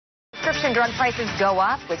prescription drug prices go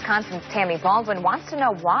up? Wisconsin's Tammy Baldwin wants to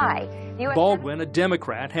know why. Baldwin, a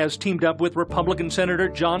Democrat, has teamed up with Republican Senator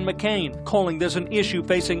John McCain, calling this an issue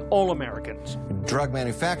facing all Americans. Drug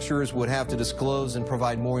manufacturers would have to disclose and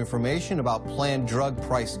provide more information about planned drug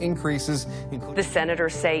price increases. The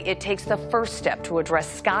senators say it takes the first step to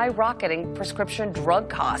address skyrocketing prescription drug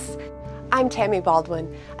costs. I'm Tammy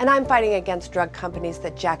Baldwin, and I'm fighting against drug companies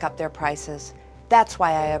that jack up their prices. That's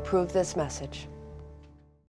why I approve this message.